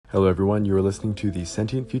Hello everyone, you are listening to the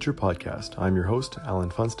Sentient Future Podcast. I'm your host, Alan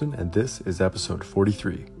Funston, and this is episode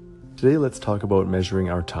 43. Today let's talk about measuring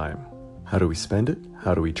our time. How do we spend it?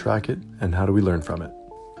 How do we track it? And how do we learn from it?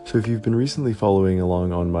 So if you've been recently following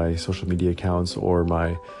along on my social media accounts or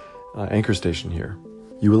my anchor station here,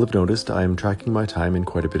 you will have noticed I am tracking my time in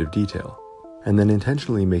quite a bit of detail, and then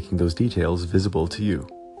intentionally making those details visible to you.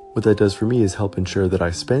 What that does for me is help ensure that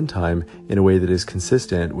I spend time in a way that is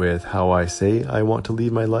consistent with how I say I want to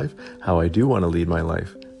lead my life, how I do want to lead my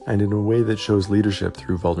life, and in a way that shows leadership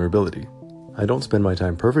through vulnerability. I don't spend my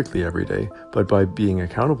time perfectly every day, but by being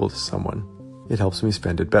accountable to someone, it helps me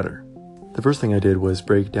spend it better. The first thing I did was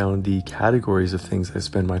break down the categories of things I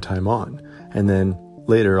spend my time on, and then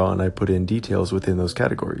later on I put in details within those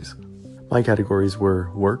categories. My categories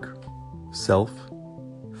were work, self,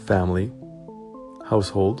 family,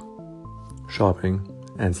 household, shopping,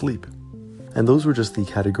 and sleep. And those were just the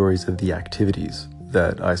categories of the activities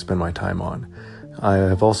that I spend my time on. I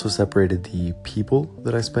have also separated the people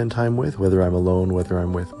that I spend time with, whether I'm alone, whether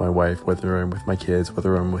I'm with my wife, whether I'm with my kids,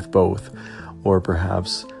 whether I'm with both, or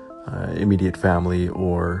perhaps immediate family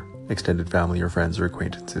or extended family or friends or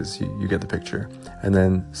acquaintances. You get the picture. And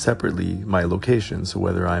then separately, my location. So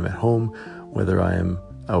whether I'm at home, whether I am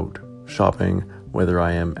out shopping, whether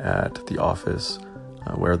I am at the office,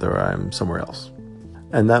 whether I'm somewhere else.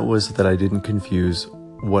 And that was so that I didn't confuse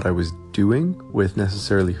what I was doing with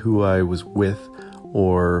necessarily who I was with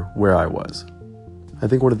or where I was. I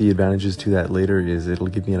think one of the advantages to that later is it'll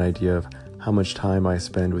give me an idea of how much time I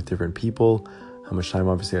spend with different people, how much time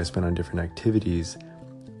obviously I spend on different activities,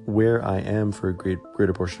 where I am for a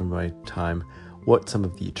greater portion of my time, what some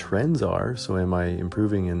of the trends are, so am I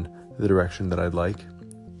improving in the direction that I'd like,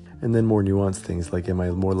 and then more nuanced things like am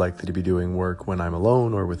I more likely to be doing work when I'm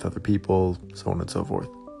alone or with other people, so on and so forth.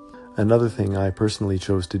 Another thing I personally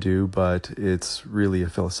chose to do, but it's really a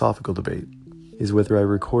philosophical debate, is whether I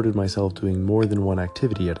recorded myself doing more than one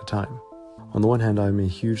activity at a time. On the one hand, I'm a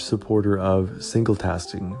huge supporter of single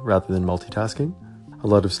tasking rather than multitasking. A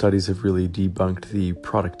lot of studies have really debunked the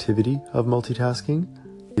productivity of multitasking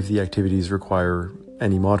if the activities require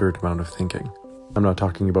any moderate amount of thinking. I'm not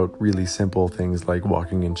talking about really simple things like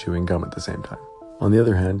walking and chewing gum at the same time. On the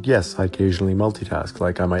other hand, yes, I occasionally multitask,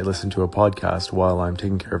 like I might listen to a podcast while I'm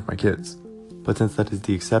taking care of my kids. But since that is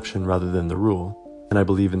the exception rather than the rule, and I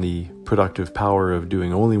believe in the productive power of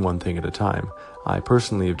doing only one thing at a time, I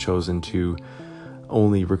personally have chosen to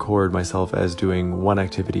only record myself as doing one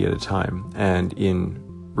activity at a time. And in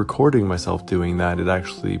recording myself doing that, it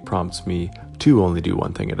actually prompts me to only do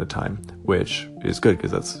one thing at a time, which is good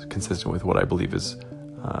because that's consistent with what I believe is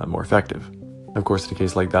more effective. Of course, in a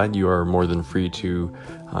case like that, you are more than free to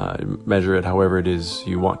measure it however it is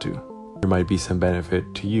you want to. There might be some benefit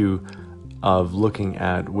to you of looking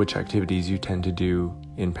at which activities you tend to do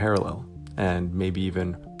in parallel, and maybe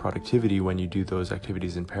even productivity when you do those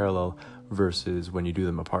activities in parallel versus when you do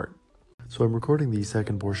them apart. So I'm recording the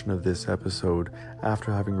second portion of this episode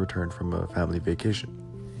after having returned from a family vacation.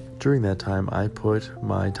 During that time, I put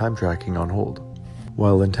my time tracking on hold.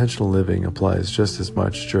 While intentional living applies just as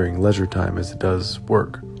much during leisure time as it does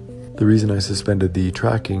work, the reason I suspended the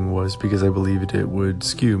tracking was because I believed it would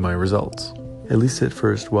skew my results. At least at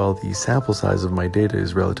first, while the sample size of my data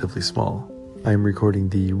is relatively small, I am recording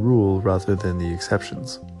the rule rather than the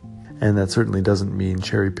exceptions. And that certainly doesn't mean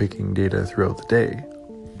cherry-picking data throughout the day.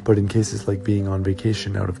 But in cases like being on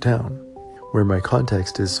vacation out of town, where my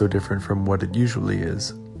context is so different from what it usually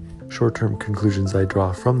is, short-term conclusions I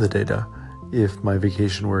draw from the data, if my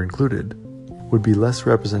vacation were included, would be less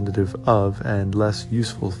representative of and less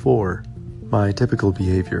useful for my typical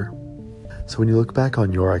behavior. So when you look back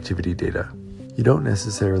on your activity data, you don't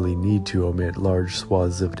necessarily need to omit large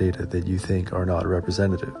swaths of data that you think are not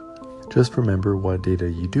representative. Just remember what data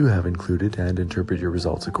you do have included and interpret your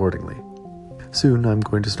results accordingly. Soon, I'm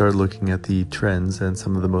going to start looking at the trends and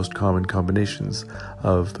some of the most common combinations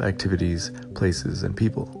of activities, places, and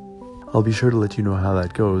people. I'll be sure to let you know how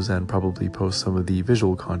that goes and probably post some of the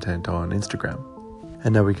visual content on Instagram.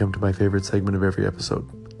 And now we come to my favorite segment of every episode.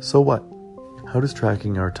 So what? How does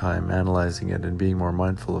tracking our time, analyzing it, and being more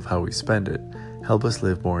mindful of how we spend it help us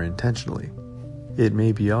live more intentionally? It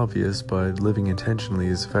may be obvious, but living intentionally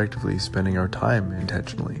is effectively spending our time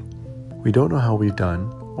intentionally. We don't know how we've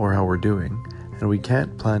done or how we're doing, and we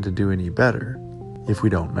can't plan to do any better if we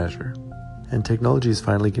don't measure. And technology is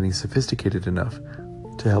finally getting sophisticated enough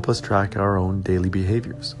to help us track our own daily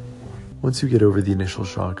behaviors. Once you get over the initial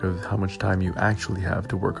shock of how much time you actually have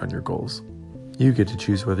to work on your goals, you get to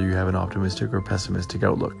choose whether you have an optimistic or pessimistic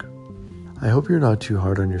outlook. I hope you're not too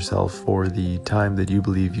hard on yourself for the time that you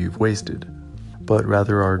believe you've wasted, but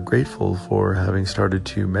rather are grateful for having started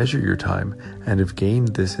to measure your time and have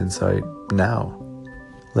gained this insight now.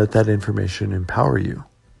 Let that information empower you.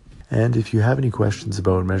 And if you have any questions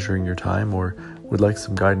about measuring your time or would like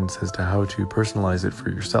some guidance as to how to personalize it for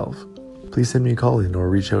yourself, please send me a call in or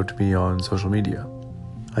reach out to me on social media.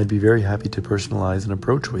 I'd be very happy to personalize an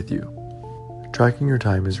approach with you. Tracking your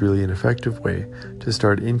time is really an effective way to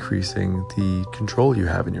start increasing the control you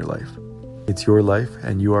have in your life. It's your life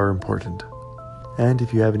and you are important. And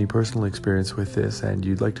if you have any personal experience with this and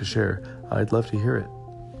you'd like to share, I'd love to hear it.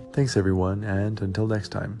 Thanks everyone, and until next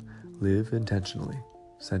time, live intentionally.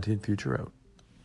 Sentient Future out.